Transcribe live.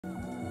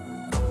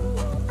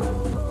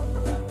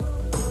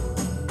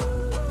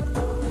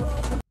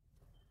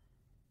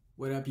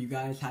What up, you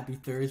guys? Happy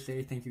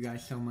Thursday. Thank you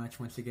guys so much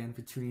once again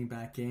for tuning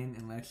back in,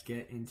 and let's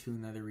get into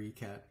another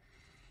recap.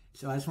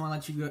 So I just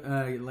want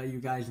to let you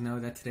guys know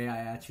that today I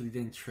actually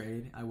didn't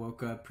trade. I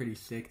woke up pretty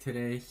sick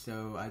today,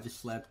 so I just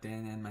slept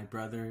in, and my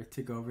brother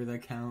took over the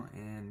account,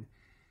 and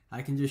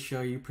I can just show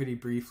you pretty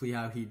briefly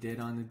how he did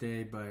on the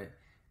day, but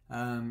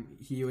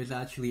he was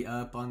actually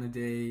up on the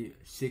day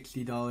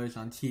 $60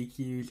 on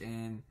TQs,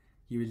 and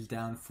he was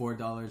down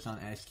 $4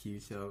 on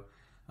SQ, so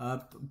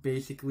up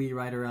basically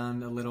right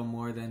around a little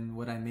more than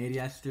what I made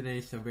yesterday,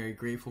 so very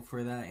grateful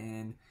for that.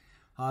 And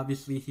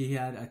obviously he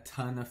had a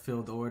ton of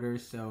filled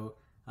orders, so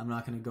I'm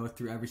not going to go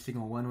through every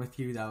single one with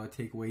you, that would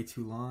take way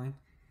too long.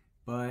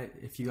 But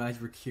if you guys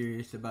were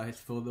curious about his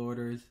filled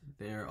orders,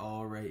 they're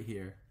all right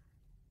here.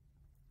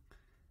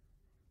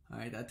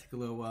 Alright, that took a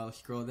little while to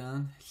scroll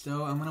down.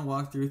 So I'm going to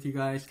walk through with you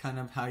guys kind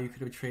of how you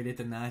could have traded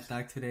the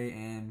NASDAQ today,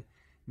 and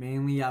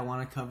mainly I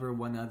want to cover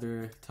one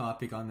other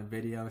topic on the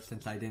video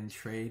since I didn't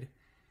trade.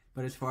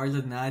 But as far as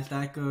the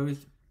NASDAQ goes,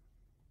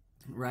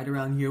 right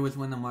around here was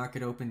when the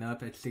market opened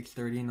up at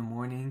 6:30 in the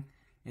morning,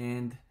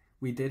 and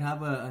we did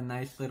have a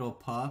nice little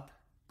pop,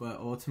 but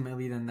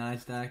ultimately the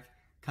NASDAQ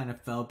kind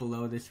of fell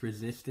below this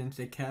resistance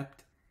it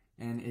kept,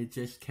 and it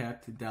just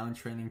kept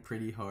downtrending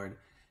pretty hard.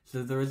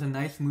 So there was a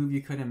nice move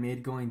you could have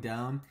made going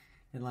down,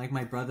 and like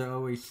my brother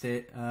always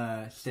say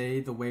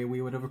the way we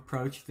would have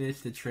approached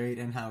this to trade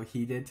and how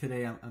he did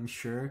today, I'm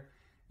sure,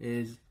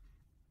 is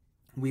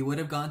we would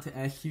have gone to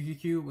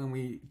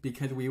SQQQ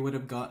because we would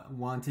have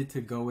wanted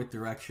to go with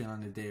direction on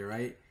the day,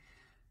 right?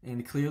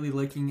 And clearly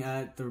looking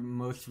at the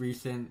most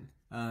recent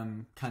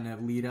kind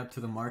of lead up to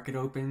the market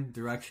open,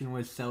 direction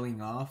was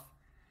selling off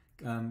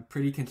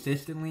pretty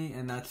consistently,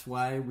 and that's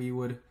why we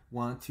would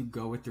want to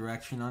go with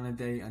direction on the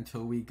day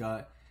until we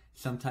got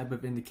some type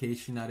of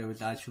indication that it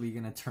was actually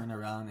going to turn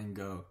around and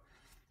go.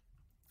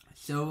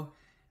 So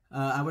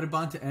I would have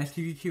gone to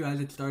SQQQ as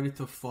it started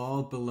to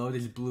fall below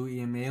this blue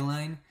EMA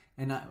line.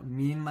 And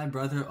me and my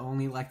brother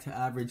only like to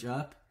average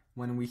up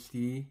when we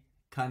see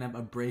kind of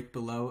a break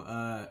below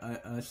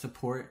a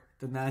support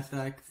the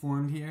NASDAQ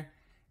formed here.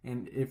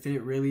 And if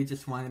it really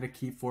just wanted to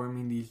keep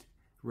forming these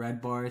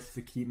red bars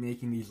to keep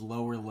making these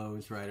lower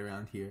lows right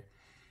around here.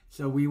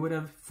 So we would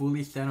have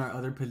fully set our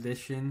other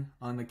position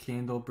on the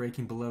candle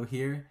breaking below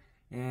here.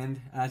 And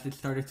as it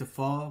started to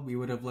fall, we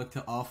would have looked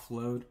to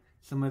offload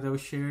some of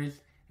those shares.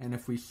 And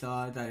if we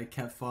saw that it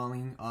kept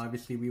falling,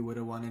 obviously we would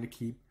have wanted to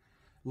keep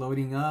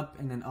loading up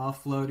and then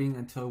offloading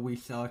until we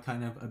saw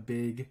kind of a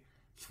big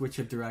switch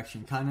of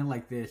direction, kind of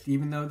like this.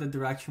 Even though the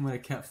direction would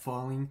have kept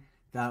falling,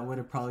 that would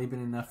have probably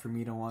been enough for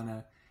me to want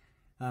to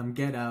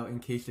get out in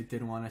case it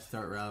didn't want to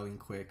start rallying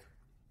quick.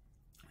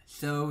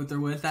 So there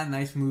was that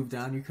nice move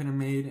down you could have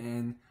made,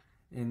 and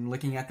in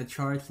looking at the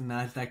charts, the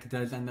NASDAQ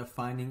does end up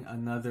finding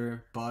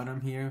another bottom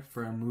here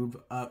for a move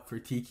up for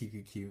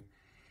TQQQ.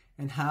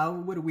 And how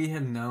would we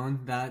have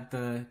known that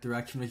the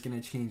direction was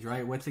going to change,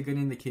 right? What's a good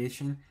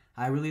indication?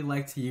 I really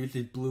like to use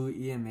this blue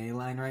EMA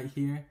line right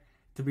here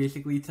to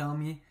basically tell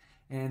me.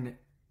 And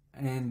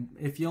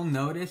if you'll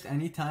notice,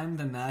 anytime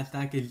the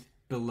NASDAQ is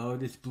below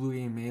this blue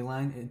EMA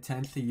line, it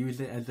tends to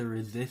use it as a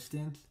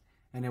resistance,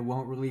 and it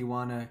won't really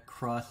want to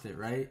cross it,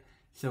 right?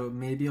 So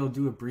maybe it'll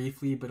do it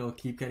briefly, but it'll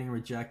keep getting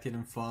rejected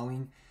and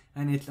falling.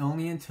 And it's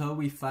only until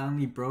we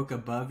finally broke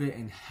above it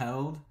and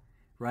held,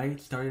 right?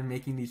 Started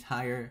making these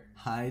higher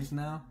highs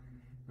now,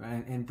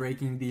 right? And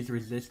breaking these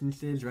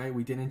resistances, right?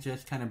 We didn't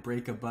just kind of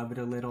break above it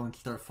a little and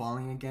start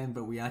falling again,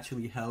 but we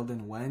actually held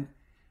and went,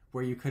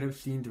 where you could have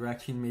seen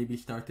direction maybe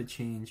start to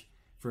change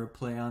for a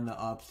play on the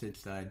opposite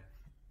side.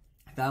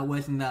 That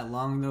wasn't that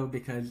long though,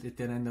 because it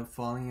did end up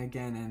falling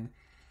again, and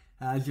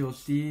as you'll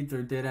see,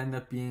 there did end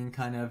up being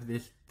kind of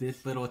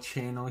this little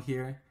channel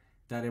here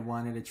that it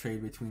wanted to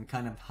trade between,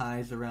 kind of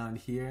highs around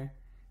here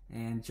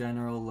and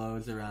general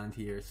lows around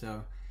here.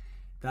 So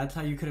that's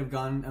how you could have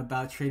gone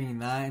about trading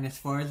that. And as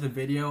far as the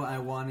video, I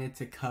wanted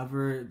to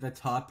cover the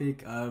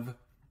topic of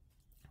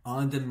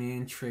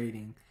on-demand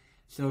trading.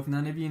 So if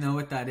none of you know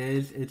what that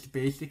is, it's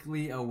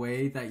basically a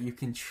way that you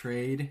can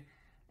trade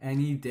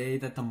any day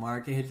that the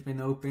market has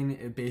been open.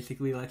 It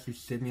basically lets you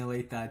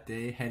simulate that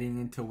day heading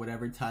into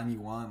whatever time you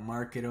want,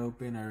 market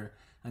open or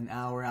an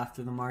hour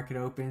after the market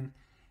open.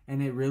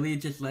 And it really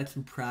just lets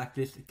you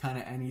practice kind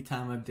of any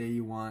time of day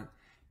you want,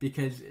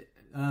 because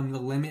the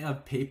limit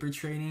of paper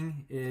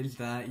trading is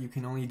that you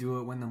can only do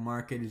it when the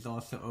market is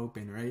also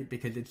open, right?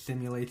 Because it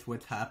simulates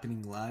what's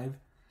happening live.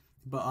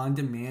 But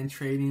on-demand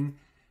trading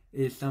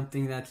is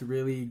something that's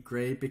really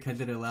great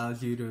because it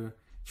allows you to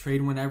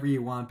trade whenever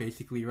you want,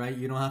 basically, right?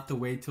 You don't have to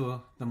wait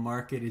till the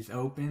market is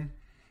open.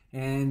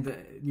 And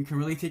you can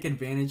really take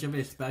advantage of it,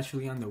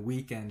 especially on the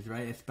weekends,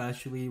 right?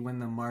 Especially when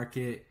the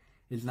market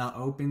is not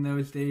open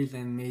those days,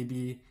 and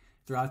maybe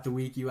throughout the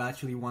week you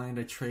actually wanted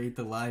to trade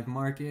the live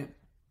market.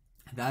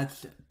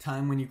 That's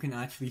time when you can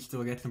actually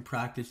still get some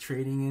practice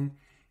trading in.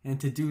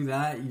 And to do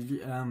that,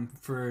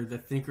 for the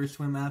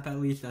ThinkorSwim app at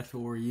least, that's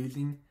what we're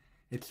using.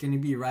 It's going to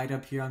be right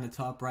up here on the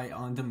top right,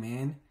 on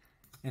demand.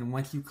 And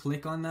once you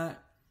click on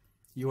that,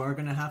 you are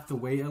going to have to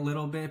wait a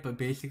little bit, but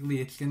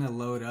basically it's going to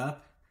load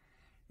up.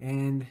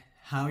 And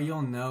how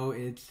you'll know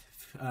it's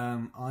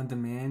on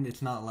demand,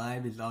 it's not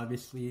live, is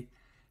obviously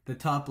the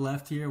top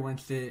left here.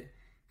 Once it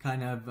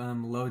kind of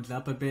loads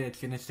up a bit,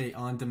 it's going to say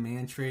on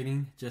demand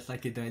trading, just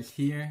like it does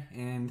here.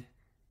 And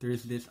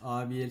there's this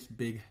obvious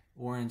big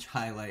orange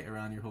highlight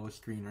around your whole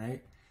screen,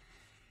 right?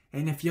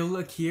 And if you'll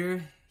look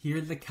here,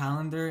 here's the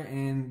calendar,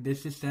 and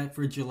this is set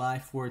for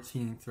July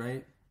 14th,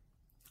 right?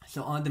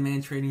 So on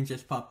demand trading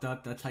just popped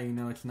up. That's how you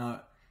know it's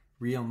not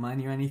real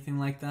money or anything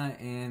like that.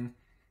 And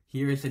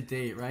here is the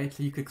date, right?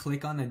 So you could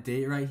click on the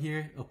date right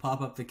here. It'll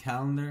pop up the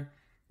calendar.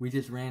 We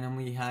just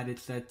randomly had it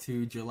set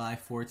to July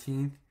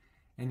 14th.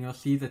 And you'll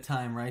see the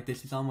time, right?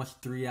 This is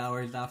almost 3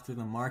 hours after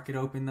the market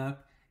opened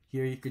up.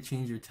 Here you could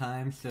change your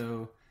time.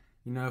 So,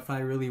 you know, if I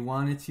really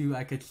wanted to,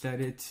 I could set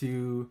it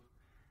to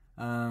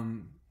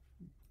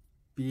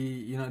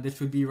this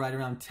would be right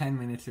around 10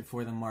 minutes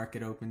before the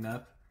market opened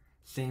up.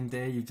 Same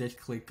day, you just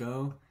click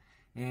go.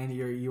 And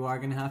you are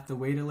going to have to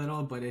wait a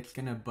little, but it's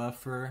going to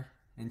buffer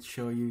and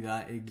show you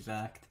that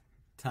exact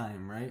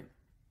time, right?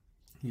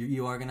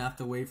 You are going to have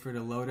to wait for it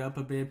to load up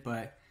a bit,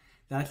 but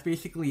that's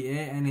basically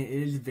it, and it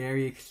is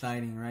very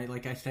exciting, right?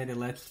 Like I said, it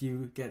lets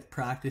you get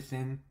practice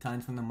in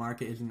times when the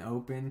market isn't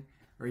open,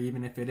 or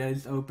even if it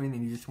is open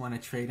and you just want to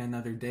trade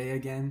another day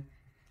again.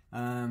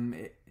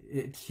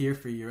 It's here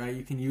for you, right?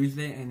 You can use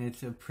it, and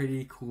it's a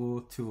pretty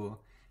cool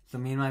tool. So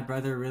me and my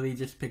brother really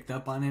just picked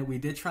up on it. We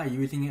did try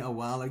using it a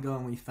while ago,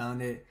 and we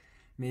found it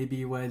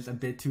maybe was a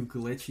bit too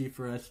glitchy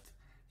for us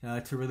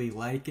to really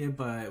like it,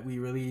 but we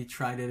really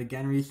tried it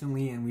again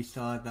recently, and we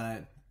saw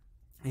that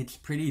it's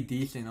pretty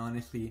decent,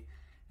 honestly.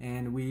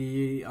 And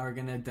we are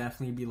going to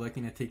definitely be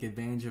looking to take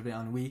advantage of it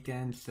on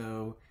weekends,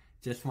 so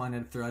just wanted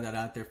to throw that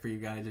out there for you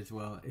guys as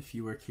well, if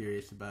you were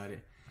curious about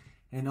it.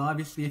 And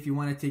obviously, if you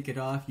want to take it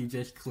off, you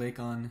just click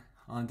on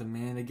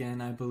demand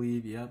again, I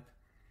believe, yep.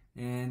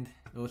 And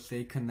it'll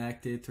say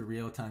connected to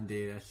real-time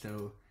data,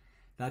 so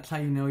that's how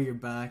you know you're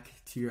back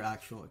to your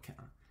actual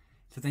account.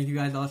 So thank you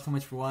guys all so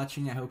much for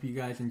watching. I hope you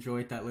guys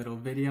enjoyed that little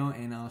video,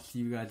 and I'll see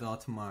you guys all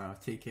tomorrow.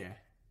 Take care.